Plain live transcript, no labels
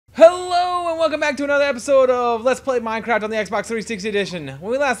welcome back to another episode of Let's Play Minecraft on the Xbox 360 edition.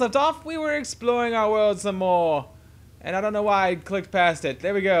 When we last left off, we were exploring our world some more. And I don't know why I clicked past it.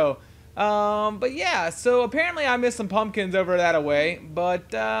 There we go. But yeah, so apparently I missed some pumpkins over that away,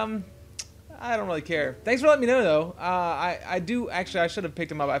 but I don't really care. Thanks for letting me know though. I do, actually I should have picked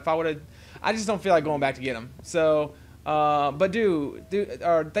them up if I would have. I just don't feel like going back to get them. So, but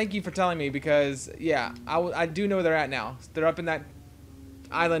thank you for telling me because yeah, I do know where they're at now. They're up in that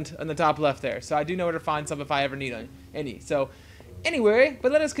island on the top left there, so I do know where to find some if I ever need any. So anyway,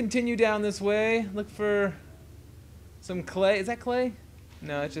 but let us continue down this way. Look for some clay. Is that clay?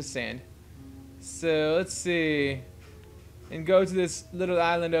 No, it's just sand. So let's see, and go to this little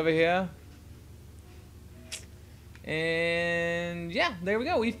island over here, and yeah, there we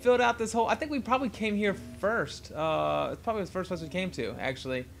go. We filled out this whole, I think we probably came here first. It's probably the first place we came to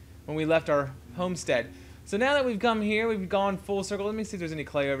actually when we left our homestead. So now that we've come here, we've gone full circle. Let me see if there's any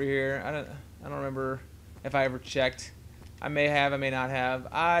clay over here. I don't remember if I ever checked. I may have, I may not have.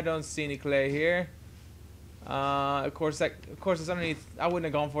 I don't see any clay here. Of course it's underneath. I wouldn't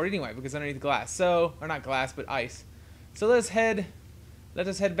have gone for it anyway because underneath glass. So, or not glass, but ice. So let us head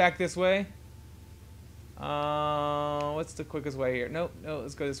back this way. What's the quickest way here? Nope, no,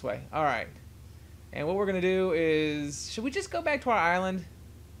 let's go this way. All right. And what we're gonna do is, should we just go back to our island?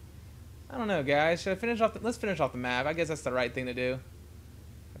 I don't know, guys. Should I finish off? Let's finish off the map. I guess that's the right thing to do.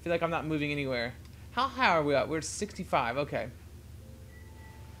 I feel like I'm not moving anywhere. How high are we up? We're at 65. Okay.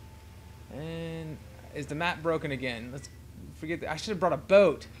 And is the map broken again? Let's forget that. I should have brought a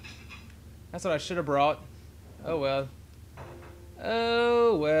boat. That's what I should have brought. Oh well.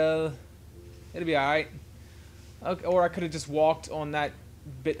 Oh well. It'll be all right. Okay. Or I could have just walked on that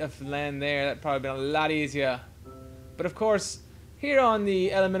bit of land there. That'd probably been a lot easier. But of course, here on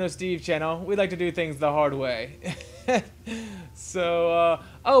the TheLMNOSteve channel, we like to do things the hard way. So,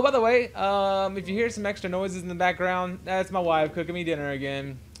 oh, by the way, if you hear some extra noises in the background, that's my wife cooking me dinner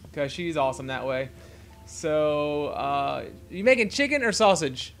again, because she's awesome that way. So, you making chicken or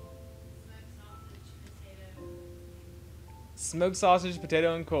sausage? Smoked sausage,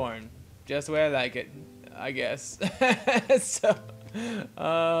 potato, and corn. Just the way I like it, I guess. So,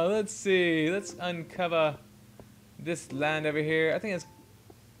 let's see. Let's uncover this land over here. I think it's,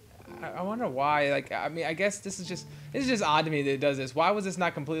 I wonder why. Like, I mean, I guess this is just odd to me that it does this. Why was this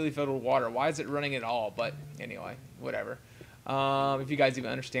not completely filled with water? Why is it running at all? But anyway, whatever. If you guys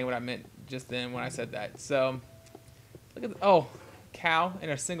even understand what I meant just then when I said that. So look at oh, cow in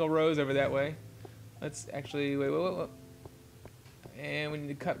a single rows over that way. Let's actually wait. And we need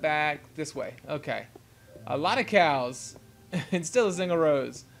to cut back this way. Okay, a lot of cows and still a single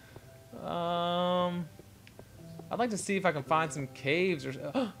rows. I'd like to see if I can find some caves or.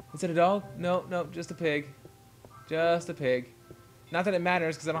 Oh, is it a dog? No, no, just a pig. Just a pig. Not that it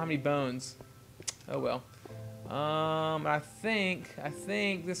matters because I don't have any bones. Oh well. I think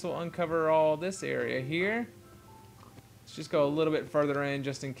this will uncover all this area here. Let's just go a little bit further in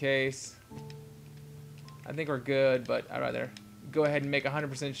just in case. I think we're good, but I'd rather go ahead and make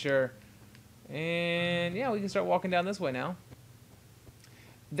 100% sure. And yeah, we can start walking down this way now.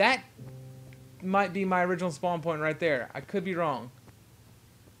 That might be my original spawn point right there. I could be wrong.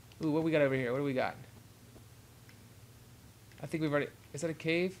 Ooh, what we got over here? What do we got? I think we've already... Is that a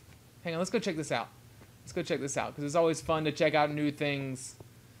cave? Hang on, let's go check this out. Let's go check this out, because it's always fun to check out new things.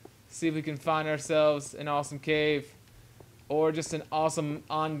 See if we can find ourselves an awesome cave. Or just an awesome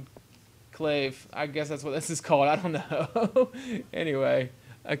enclave. I guess that's what this is called. I don't know. Anyway,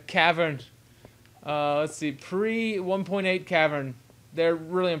 a cavern. Let's see. Pre-1.8 cavern. They're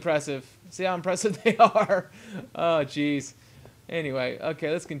really impressive. See how impressive they are? Oh, jeez. Anyway, okay,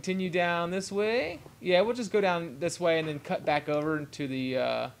 let's continue down this way. Yeah, we'll just go down this way and then cut back over to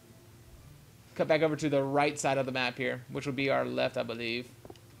the right side of the map here, which will be our left, I believe.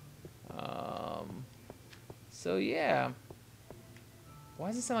 So yeah. Why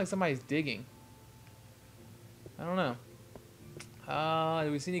does it sound like somebody's digging? I don't know.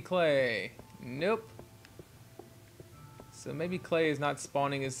 Do we see any clay? Nope. So maybe clay is not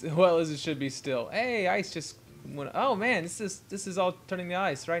spawning as well as it should be still. Hey, ice just went. Oh man, this is all turning to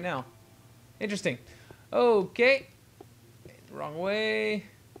ice right now. Interesting. Okay. Wrong way.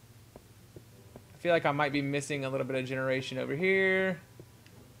 I feel like I might be missing a little bit of generation over here.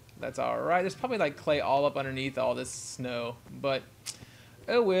 That's alright. There's probably like clay all up underneath all this snow. But,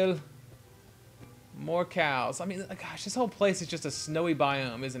 oh well. More cows. I mean, gosh, this whole place is just a snowy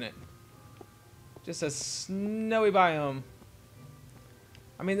biome, isn't it? Just a snowy biome.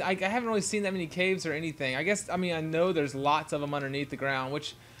 I mean, I haven't really seen that many caves or anything. I guess, I mean, I know there's lots of them underneath the ground,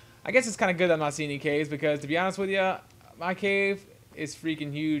 which I guess it's kind of good that I'm not seeing any caves because, to be honest with you, my cave is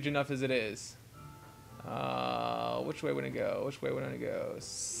freaking huge enough as it is. Which way would it go? Which way would it go?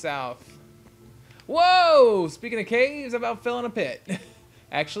 South. Whoa! Speaking of caves, I about fell in a pit.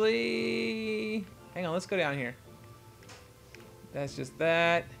 Actually, hang on, let's go down here. That's just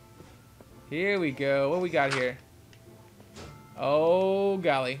that. Here we go. What we got here? Oh,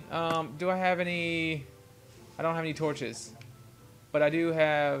 golly. Do I have any... I don't have any torches. But I do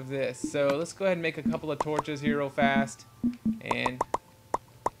have this. So let's go ahead and make a couple of torches here real fast. And...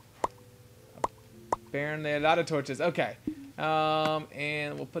 apparently a lot of torches. Okay.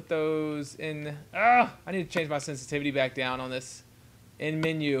 And we'll put those in... I need to change my sensitivity back down on this in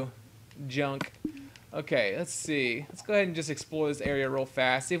menu junk. Okay, let's see. Let's go ahead and just explore this area real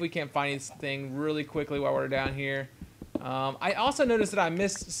fast. See if we can't find anything really quickly while we're down here. I also noticed that I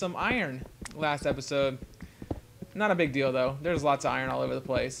missed some iron last episode. Not a big deal though. There's lots of iron all over the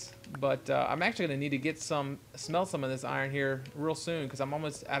place. But I'm actually going to need to smelt some of this iron here real soon because I'm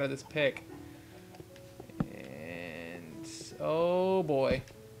almost out of this pick. And oh boy.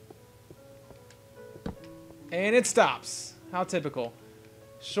 And it stops. How typical.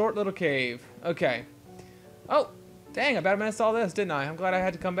 Short little cave. Okay. Oh, dang, I about missed all this, didn't I? I'm glad I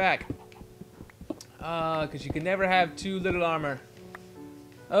had to come back. Because you can never have too little armor.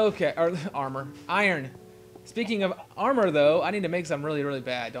 Okay, or armor. Iron. Speaking of armor, though, I need to make some really, really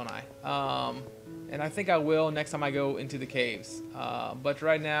bad, don't I? And I think I will next time I go into the caves. But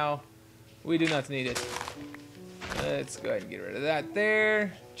right now, we do not need it. Let's go ahead and get rid of that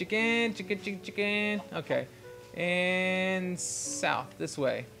there. Chicken, chicken, chicken, chicken. Okay. And south, this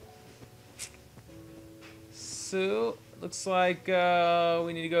way. So, looks like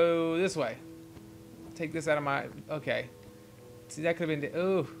we need to go this way. Take this out of my... okay. See, that could have been...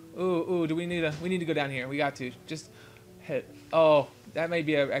 ooh, do we need to go down here. We got to. Just hit... oh, that may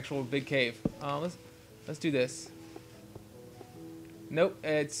be an actual big cave. Let's do this. Nope,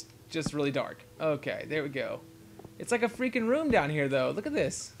 it's just really dark. Okay, there we go. It's like a freaking room down here, though. Look at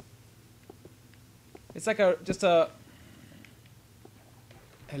this. It's like just a...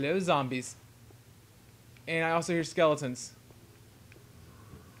 hello, zombies. And I also hear skeletons.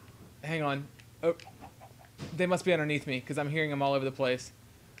 Hang on. Oh, they must be underneath me because I'm hearing them all over the place.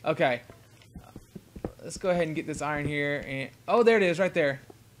 Okay. Let's go ahead and get this iron here. And oh, there it is, right there.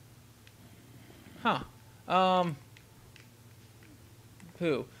 Huh.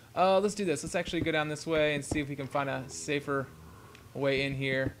 Let's do this. Let's actually go down this way and see if we can find a safer way in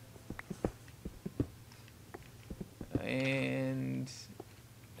here. And...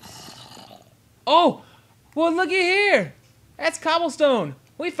 oh! Well, looky here! That's cobblestone!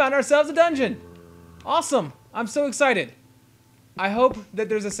 We found ourselves a dungeon! Awesome! I'm so excited. I hope that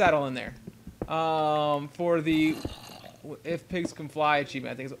there's a saddle in there. For the If Pigs Can Fly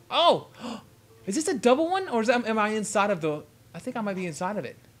achievement, I think it's... oh! Is this a double one? Or am I inside of the... I think I might be inside of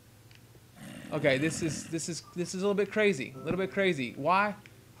it. Okay, this is a little bit crazy. A little bit crazy. Why?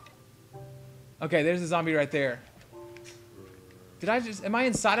 Okay, there's a zombie right there. Am I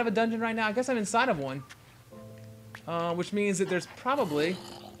inside of a dungeon right now? I guess I'm inside of one. Which means that there's probably...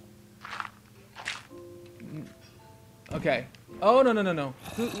 okay. Oh, no.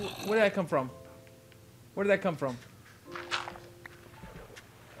 Where did that come from? Where did that come from?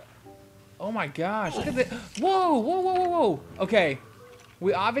 Oh my gosh, look at that. Whoa. Okay.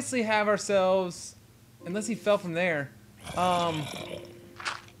 We obviously have ourselves... unless he fell from there.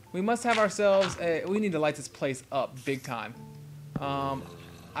 We must have ourselves we need to light this place up big time. I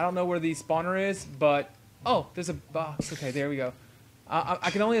don't know where the spawner is, but... oh, there's a box. Okay, there we go.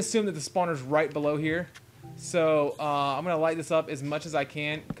 I can only assume that the spawner's right below here. So, I'm going to light this up as much as I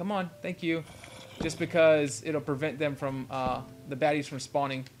can. Come on, thank you. Just because it'll prevent them from, the baddies from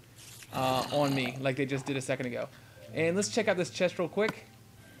spawning on me, like they just did a second ago. And let's check out this chest real quick.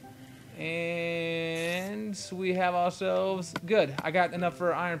 And we have ourselves... good. I got enough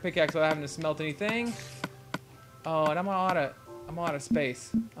for iron pickaxe without having to smelt anything. Oh, and I'm all out of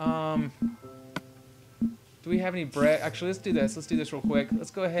space. Do we have any bread? Actually, let's do this. Let's do this real quick. Let's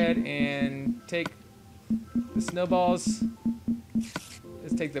go ahead and take the snowballs.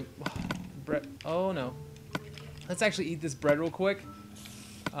 Let's take the bread. Oh, no. Let's actually eat this bread real quick.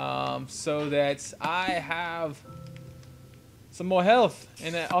 So that I have some more health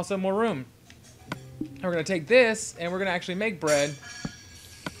and also more room. And we're going to take this and we're going to actually make bread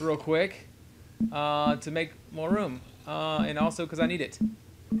real quick to make more room. And also because I need it.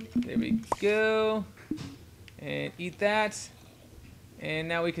 There we go. And eat that. And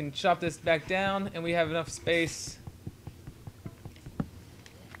now we can chop this back down and we have enough space.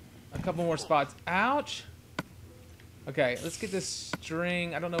 A couple more spots. Ouch. Okay, let's get this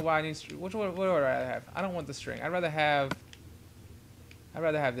string. I don't know why I need string. What would I have? I don't want the string. I'd rather have I'd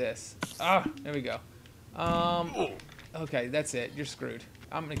rather have this. There we go. Okay, that's it. You're screwed.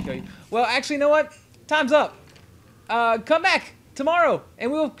 I'm gonna kill you. Well, actually, you know what? Time's up. Come back tomorrow,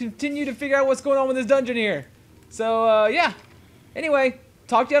 and we'll continue to figure out what's going on with this dungeon here. So, yeah. Anyway,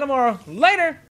 talk to you tomorrow. Later!